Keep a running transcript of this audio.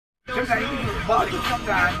sometimes you get body.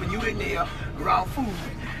 Sometimes when you in there around food,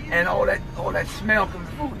 and all that smell from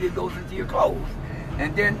the food, it goes into your clothes,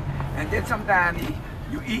 and then sometimes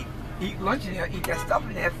you eat lunch in there, eat that stuff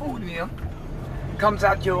in that food in there, comes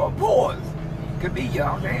out your pores. Could be, you know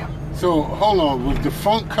what I'm saying? So hold on, was the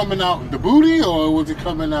funk coming out the booty or was it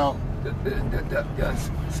coming out the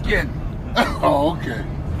skin? Oh, okay.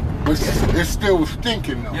 But it still was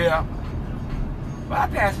stinking though. Yeah. But I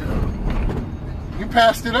passed it up. You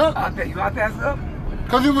passed it up? I passed it up.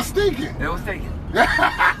 Cause it was stinking. It was stinking.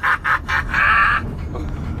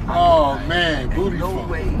 Oh man, booty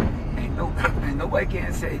funk. Ain't no way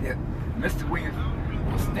can say that Mr. Williams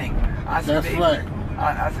was stink. That's right.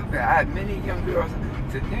 I said, I had many young girls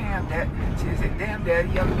said, damn, Dad. She said, damn, Daddy,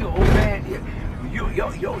 you old man.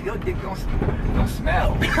 Your dick don't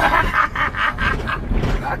smell. Because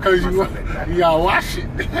you gotta wash it.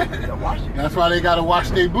 That's why they gotta wash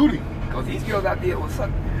their booty. Because these girls out there will suck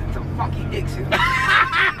some funky dicks. You know?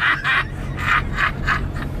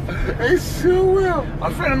 They sure will. A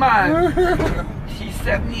friend of mine, she's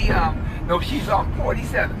 70, she's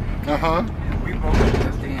 47. Uh-huh. We both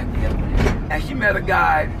understand there. And she met a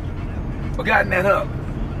guy met her.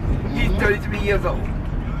 He's 33 years old.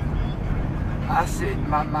 I said in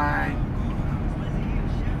my mind,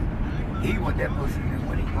 he want that pussy, and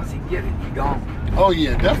once he get it, he gone. Oh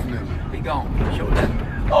yeah, definitely. He gone. Show that.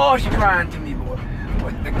 Oh, she crying to me, boy.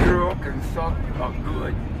 But the girl can suck a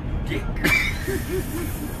good dick.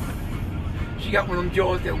 She got one of them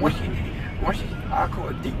jaws that once she I call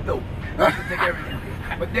it deep throat. She can take everything.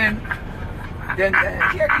 But then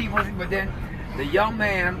she had deep pussy, but then the young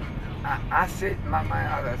man, I said in my mind,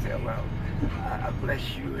 I said, well, I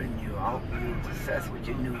bless you and you. I hope you're success with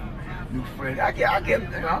your new friend. I get you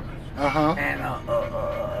know. Uh-huh. And I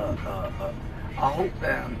hope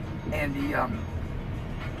and the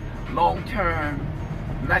long-term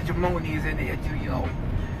matrimony is in there too, you know.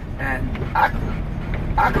 And I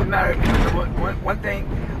could marry one thing.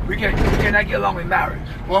 We cannot get along in marriage.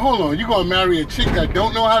 Well, hold on. You gonna marry a chick that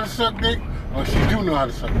don't know how to suck dick, or she do know how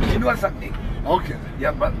to suck dick? She knows how to suck dick. Okay.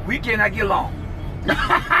 Yeah, but we cannot get along. We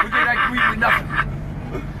cannot agree with nothing.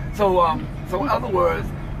 So in other words,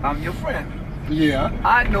 I'm your friend. Yeah.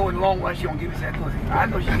 I know in the long run she don't give me that pussy. I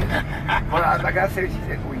know she is. But like I said, she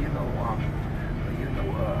said, well,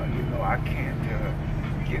 I can't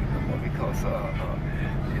give you no more because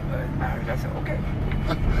marriage. I said, okay.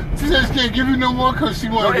 She said she can't give you no more because she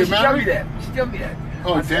wanted to get married? She tell me that.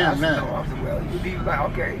 Oh, damn, man. I said, well, you be like,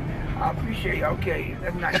 okay, I appreciate it. Okay,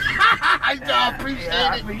 that's nice. I appreciate it.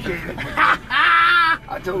 I appreciate it.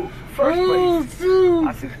 I told first place. I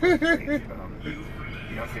said, first place.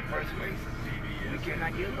 I said, first place. We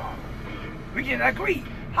cannot get along. We cannot agree.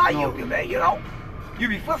 How you, man, you know? You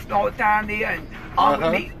be fussing all the time there and on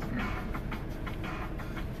with me.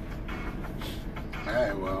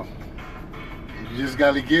 Alright, well, you just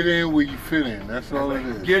got to get in where you fit in. That's all it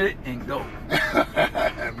is. Get it and go.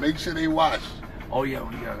 Make sure they wash. Oh yeah,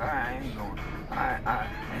 I ain't going.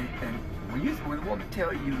 And when a woman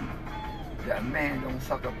tell you that a man don't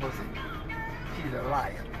suck a pussy, she's a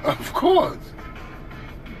liar. Of course.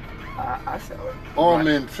 I said all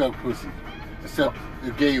men suck pussy, except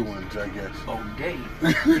the gay ones, I guess. Oh, gay?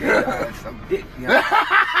 Yeah, some dick. You know?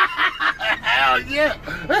 Hell yeah.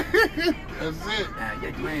 That's it.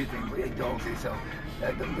 They do anything, but they dogs say so.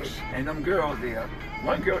 And them girls there.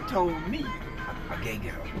 One girl told me, a gay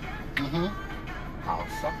girl, I'll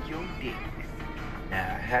suck your dick.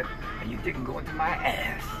 And your dick can go into my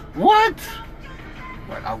ass. What?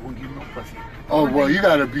 But I won't give you no pussy. Oh, well, you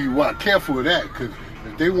gotta be careful of that, because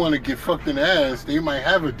if they want to get fucked in the ass, they might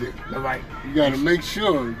have a dick. Right. You gotta make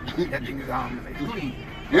sure. That thing is clean.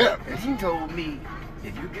 Yeah. And she told me,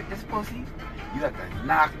 if you get this pussy, you have to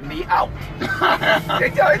knock me out. They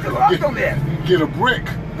tell you to walk on there. Get a brick.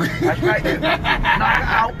 That's right. Knock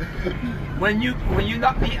out. When you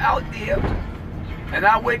knock me out there, and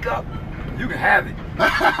I wake up, you can have it.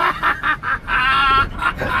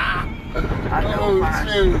 I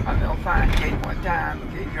know fine gay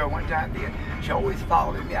girl one time there, she always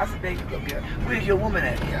followed me. I said, baby, look here, where's your woman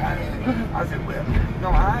at here? I said, well, no,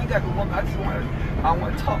 I ain't got the woman. I just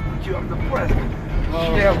want to talk with you. I'm the president.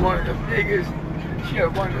 She had one of the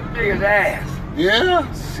biggest ass. Yeah?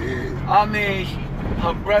 Shit. I mean,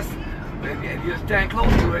 her breasts, if you stand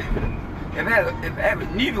close to it, if I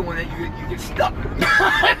have neither one, then you get stuck.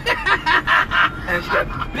 And she got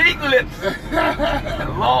big lips and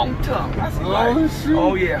a long tongue. I said,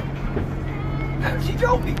 oh yeah. And she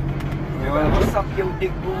told me, if I ever suck your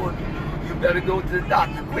dick, boy, you better go to the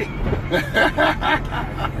doctor quick.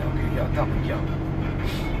 Okay, y'all talking junk.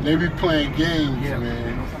 They be playing games, yeah, man.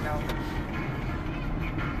 You know something else?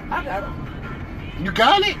 I got her. You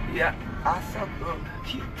got it? Yeah, I sucked her.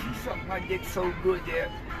 She sucked my dick so good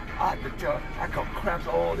there. I could tell I got cramps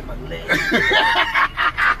all in my legs. And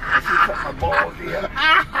she sucked my balls there. I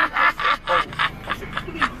said,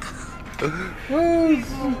 please.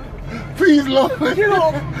 Please, Lord. Get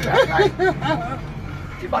off.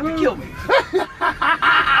 She's about to kill me.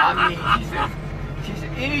 I mean, she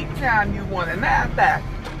said, anytime you want a matter of fact,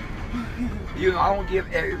 you know, I don't give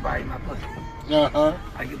everybody my pussy.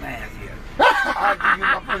 I give my ass here. I'll give you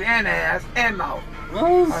my pussy and ass and mouth.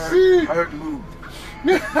 Oh, shit. I heard the move.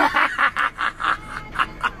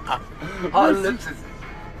 Her lips is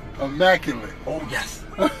immaculate. oh yes.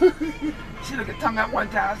 She looked at tongue at one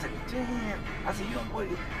time. I said, damn. I said, you know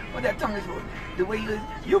what that tongue is for? The way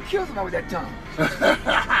you kill someone with that tongue.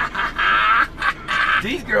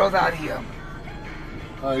 These girls out here.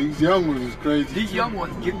 These young ones is crazy. These young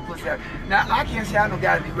ones getting pussy out. Now I can't say I don't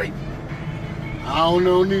gotta be raped. I don't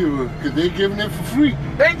know neither, because they giving it for free.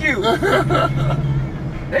 Thank you.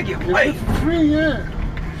 They get raped for free, yeah.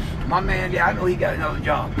 My man, yeah, I know he got another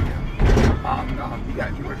job. He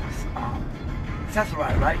works for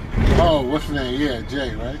Cesaride, right? Oh, what's his name? Yeah,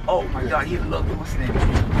 Jay, right? Oh my God, he loved it. What's his name?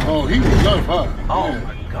 Oh, he would love her. Oh yeah.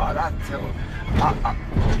 my God, I tell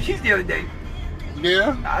her. She's the other day.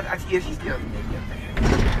 Yeah? Yeah, she's the other day.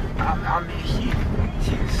 I mean,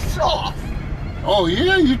 she's soft. Oh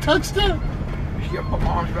yeah, you touched her? She got my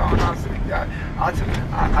arms around her. I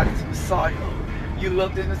just massage her. You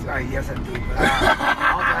love this? Yes, I do. But I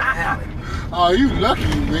don't have it. Oh, you lucky,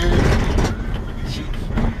 man.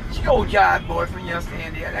 She old jive boyfriend, you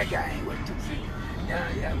understand? Yeah, that guy ain't worth 2 cents.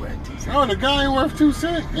 Yeah, worth 2 cents. Oh, the guy ain't worth 2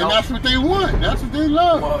 cents. And nope. That's what they want. That's what they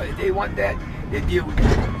love. Well, if they want that, they deal with you.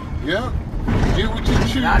 Yeah. Deal with your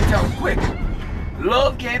shit. And I tell them quick,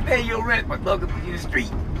 love can't pay your rent, but love can put you in the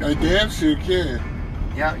street. I damn sure can.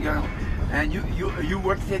 Yeah, you know. And you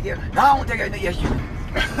work to take care. No, I don't take care. Yes, you.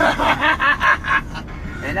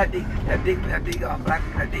 And that big black,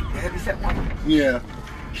 that big heavy set one. Yeah.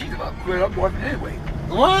 She's about to quit her boyfriend anyway.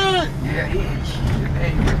 What? Yeah, he ain't.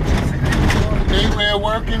 They were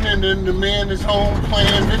working and then the man is home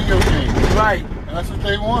playing video games. Right. That's what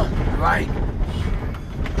they want. Right.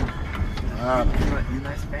 You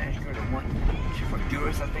know Spanish girl, the one, she's from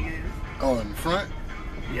Honduras, I think it is. Oh, in the front?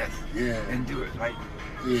 Yes. Yeah. Honduras, right?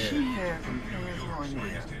 Yeah. She has some pants on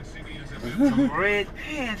there. Some red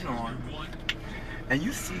pants on. And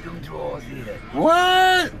you see them drawers there.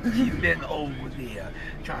 What? She been over there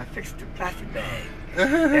trying to fix the plastic bag.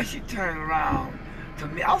 And she turned around to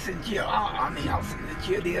me. I was in chair. I was in the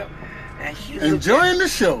chair there. And she enjoying the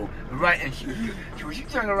show. Right. And when she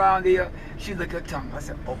turned around there, she looked at her tongue. I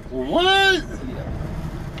said, oh. What? Yeah.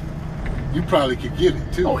 You probably could get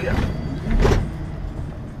it too. Oh, yeah.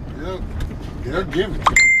 Yep. They'll give it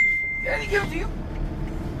to you. Yeah, they give it to you.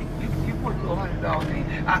 You put a little $100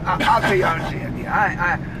 in. I'll tell you honestly.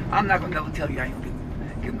 I'm not gonna never tell you I ain't gonna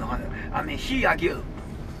give them the $100. I mean, I give.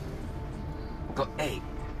 Go, hey,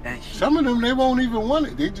 and some of them they won't even want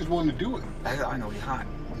it. They just want to do it. I know they're hot.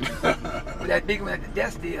 But that big one at the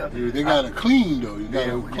desk there. Yeah, they gotta clean though. You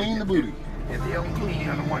gotta clean the booty. If they don't clean,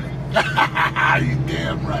 I don't want it. You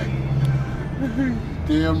damn right.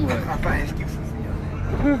 Damn right. I find excuses.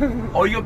 You know. Oh, you